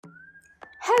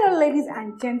Hello, ladies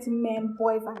and gentlemen,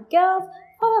 boys and girls,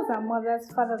 fathers and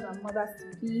mothers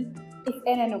to be. It's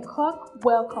 9 o'clock.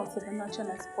 Welcome to the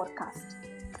Nurturance podcast.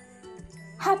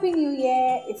 Happy New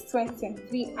Year! It's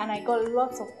 2023, and I got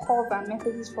lots of calls and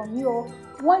messages from you all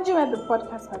wondering where the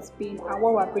podcast has been and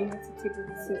what we're bringing to the table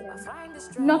this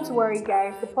season. Not to worry,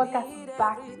 guys, the podcast is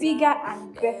back bigger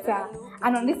and better.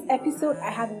 And on this episode,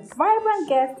 I have a vibrant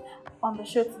guest on the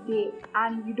show today,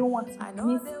 and you don't want to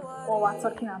miss what we're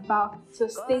talking about, so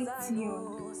stay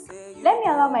tuned. Let me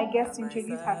allow my guest to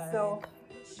introduce herself.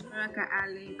 Baraka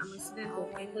Allen. I'm a student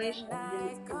of English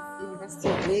at the University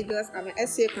of Lagos. I'm an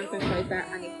essay content writer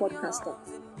and a podcaster.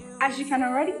 As you can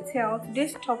already tell,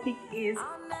 today's topic is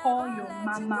call your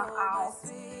mama out.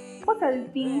 What are the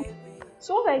things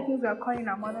we are calling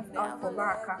our mothers out for,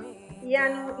 Baraka? Yeah,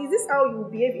 no, is this how you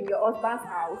behave in your husband's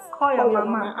house? Call your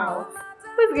mama out.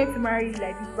 Who's going to marry you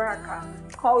like this, Baraka?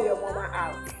 Call your mama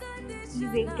out. He's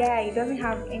a guy, he doesn't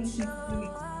have anything to do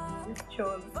with this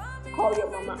chores. Call your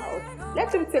mama out.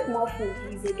 Let him take more food.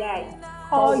 He's a guy.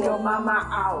 Call your mama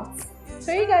out.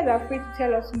 So you guys are free to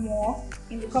tell us more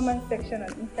in the comment section on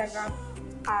Instagram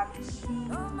at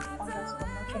 _Nurturance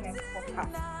podcast.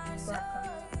 Baraka.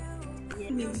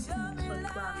 Yes.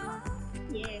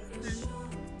 Yes.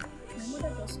 My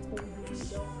mother just called me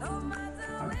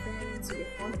referring to the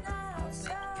phone. I was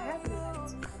like, I have a lot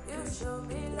to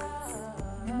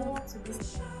more to this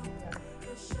than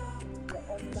your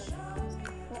husband.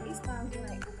 For instance, when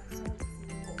I oversaw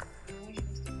when she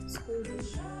was to scold me,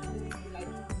 like,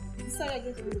 you decided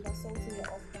you're going to be assaulting your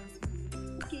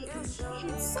husband. Okay, she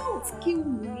insults, kill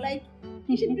me. Like,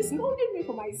 she should be scolding me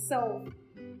for myself.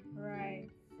 Right.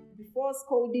 Before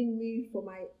scolding me for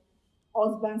my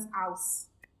husband's house.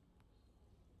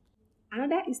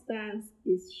 Another instance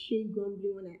is she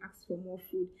grumbling when I ask for more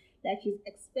food. Like, she's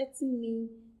expecting me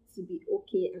to be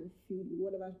okay and feed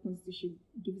whatever quantity she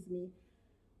gives me,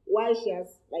 while she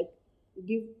has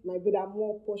give my brother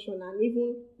more portion and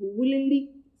even willingly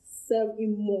serve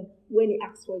him more when he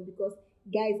asks for it, because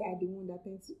guys are the one that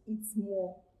tend to eat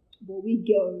more, but we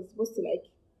girls are supposed to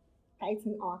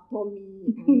tighten our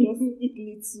tummy and just eat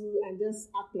little and just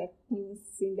act like Queen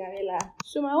Cinderella.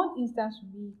 So my own instance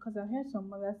would be, because I've heard some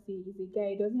mothers say if a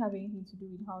guy doesn't have anything to do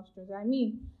with house chores. I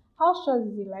mean, house chores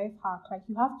is a life hack. Like,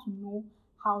 you have to know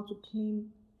how to clean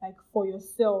for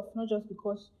yourself, not just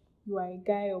because you are a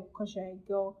guy or because you're a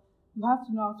girl. You have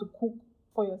to know how to cook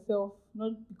for yourself,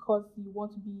 not because you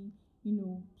want to be,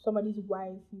 somebody's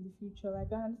wife in the future. I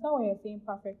understand what you're saying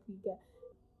perfectly, guy.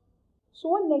 So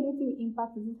what negative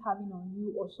impact is it having on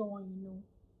you or someone you know?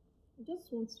 I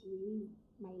just want to live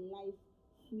my life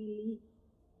freely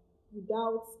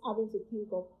without having to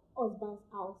think of husband's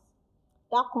house.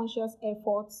 That conscious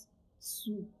effort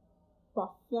to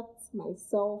perfect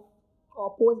myself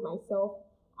or pose myself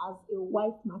as a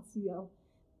wife material.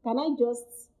 Can I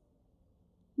just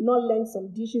not learn some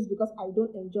dishes because I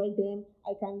don't enjoy them?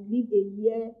 I can live a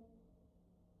year,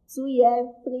 2 years,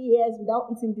 3 years without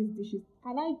eating these dishes.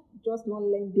 Can I just not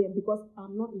learn them because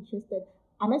I'm not interested?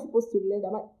 Am I supposed to learn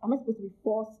them? Am I supposed to be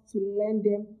forced to learn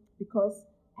them because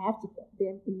I have to cook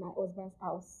them in my husband's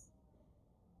house?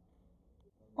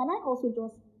 Can I also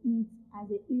just eat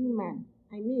as a human?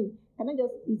 I mean, can I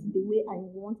just eat the way I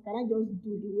want? Can I just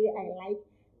do the way I like?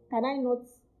 Can I not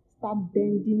start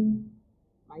bending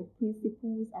my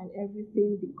principles and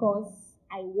everything because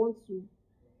I want to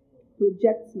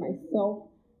project myself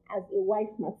as a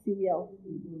wife material?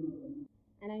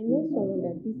 And I know someone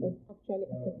that this has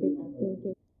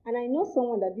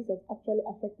actually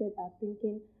affected her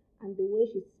thinking. And the way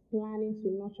she's planning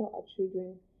to nurture her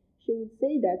children. She would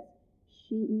say that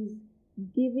she is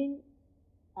giving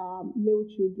male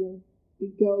children the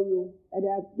girl role.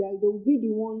 They will be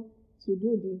the one to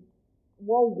do the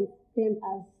what we term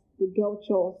as the girl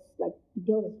chores. Like, the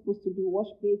girl is supposed to do wash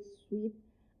plates, sweep,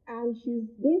 and she's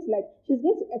going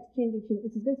to exchange it.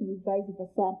 It is going to be vice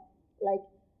versa. Like,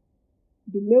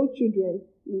 the male children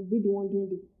will be the one doing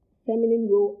the feminine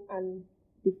role, and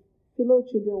the female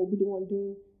children will be the one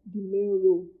doing the male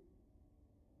role.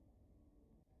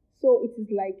 So it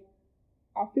is like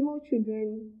our female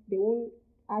children, they won't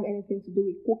have anything to do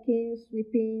with cooking,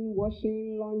 sweeping,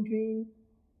 washing, laundering,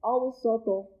 all sorts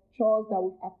of chores that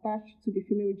would attach to the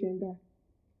female gender.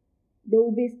 They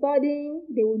will be studying,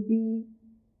 they will be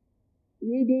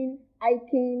reading,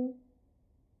 hiking,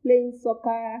 playing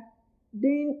soccer,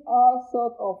 doing all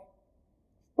sorts of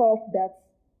stuff that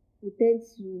we tend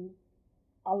to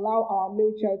allow our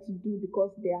male child to do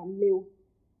because they are male.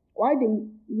 While the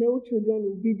male children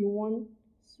will be the one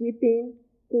sweeping,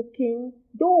 cooking,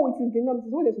 though it is the norm, it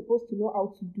is what they're supposed to know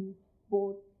how to do,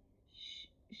 but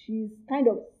she's kind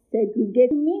of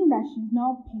segregate. You mean that she's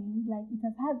now pained, like it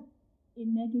has had a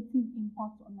negative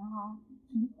impact on her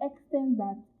to the extent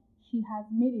that she has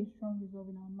made a strong resolve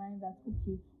in her mind that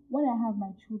okay, when I have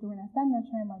my children, when I start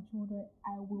nurturing my children,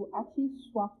 I will actually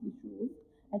swap the roles,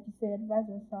 like you said, vice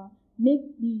versa, make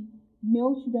the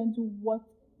male children do what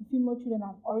the female children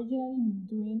have originally been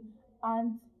doing,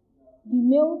 and the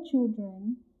male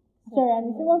children, sorry, and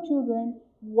the female children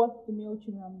what the male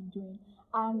children have been doing,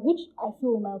 and which I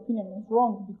feel, in my opinion, is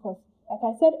wrong because, like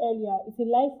I said earlier, it's a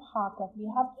life hack. Like they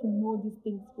have to know these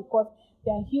things because they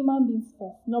are human beings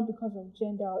first, not because of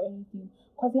gender or anything.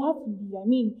 Because they have to live. I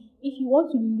mean, if you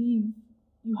want to live,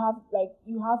 you have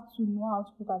to know how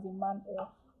to cook as a man or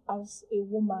as a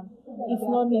woman. It's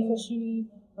not necessarily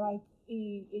like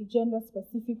a gender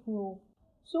specific role.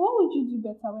 So what would you do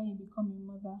better when you become a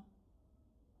mother?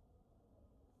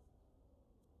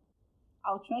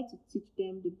 I'll try to teach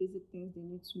them the basic things they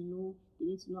need to know. They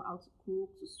need to know how to cook,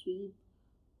 to sweep,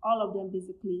 all of them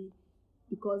basically,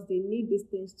 because they need these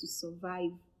things to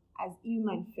survive as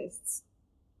human first.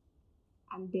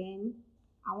 And then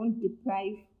I won't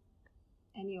deprive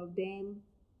any of them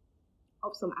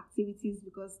of some activities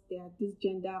because they are this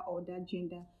gender or that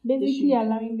gender. Basically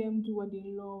allowing them to do what they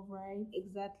love, right?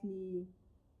 Exactly.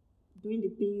 Doing the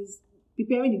things,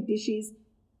 preparing the dishes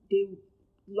they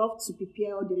love to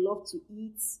prepare or they love to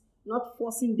eat, not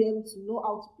forcing them to know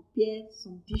how to prepare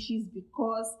some dishes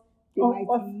because they might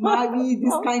marry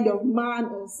this kind of man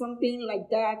or something like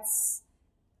that,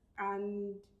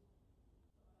 and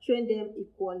train them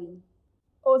equally.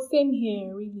 Oh, same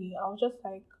here, really. I'll just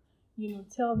like,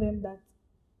 tell them that,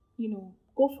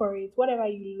 go for it. Whatever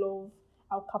you love,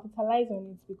 I'll capitalize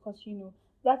on it because,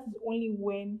 that is only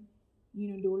when,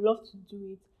 they will love to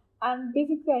do it. And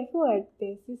basically, I feel like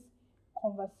there's this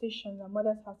conversation that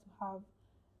mothers have to have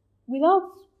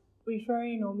without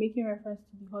referring or making reference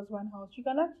to the husband house. You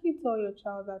can actually tell your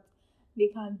child that they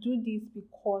can do this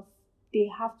because they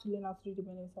have to learn how to do the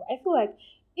by themselves. I feel like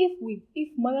if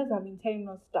mothers have been telling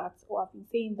us that or have been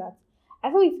saying that, I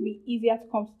feel it'd be easier to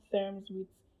come to terms with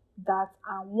that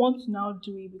and want to now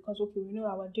do it because okay, we know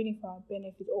that we're doing it for our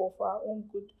benefit or for our own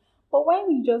good. But when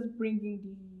we just bring in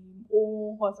the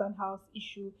own husband house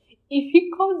issue, it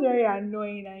becomes very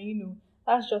annoying and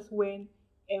that's just when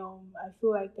I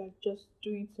feel like they're just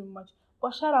doing too much.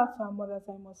 But shout out to our mothers,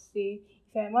 I must say.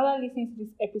 If you're a mother listening to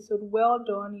this episode, well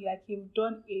done. Like you've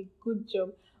done a good job.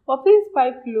 But please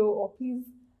pipe low or please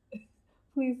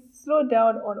slow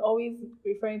down on always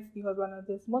referring to the husband as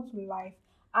there's more to life.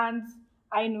 And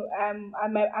I know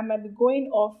I might be going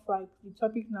off like the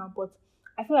topic now, but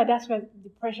I feel like that's where the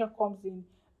pressure comes in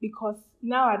because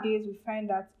nowadays we find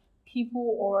that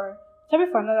people or topic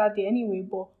for another day anyway,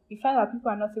 but we find that people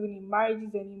are not even in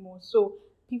marriages anymore. So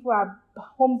people are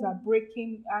homes are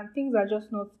breaking and things are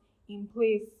just not in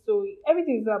place. So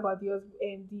everything is about the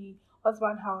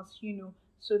husband house.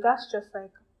 So that's just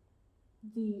like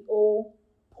the whole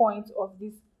point of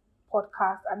this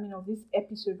podcast, I mean of this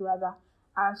episode rather.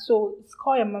 And so it's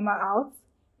called Your Mama Out.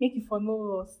 Make it for no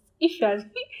loss. If you are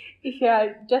if you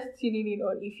are just tuning in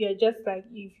or if you're just like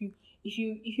if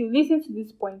you listen to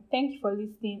this point, thank you for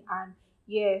listening and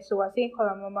yeah, so we're saying call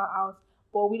our mama out.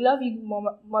 But we love you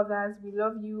mothers, we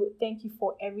love you. Thank you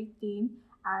for everything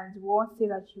and we want to say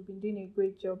that you've been doing a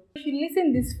great job. If you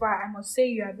listen this far, I must say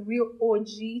you are the real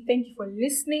OG. Thank you for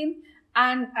listening.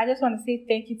 And I just want to say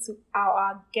thank you to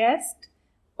our guest.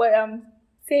 But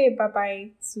say bye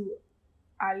bye to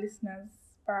our listeners,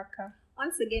 Baraka.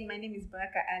 Once again, my name is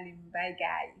Baraka Alim. Bye,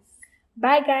 guys.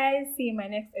 Bye, guys. See you in my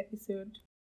next episode.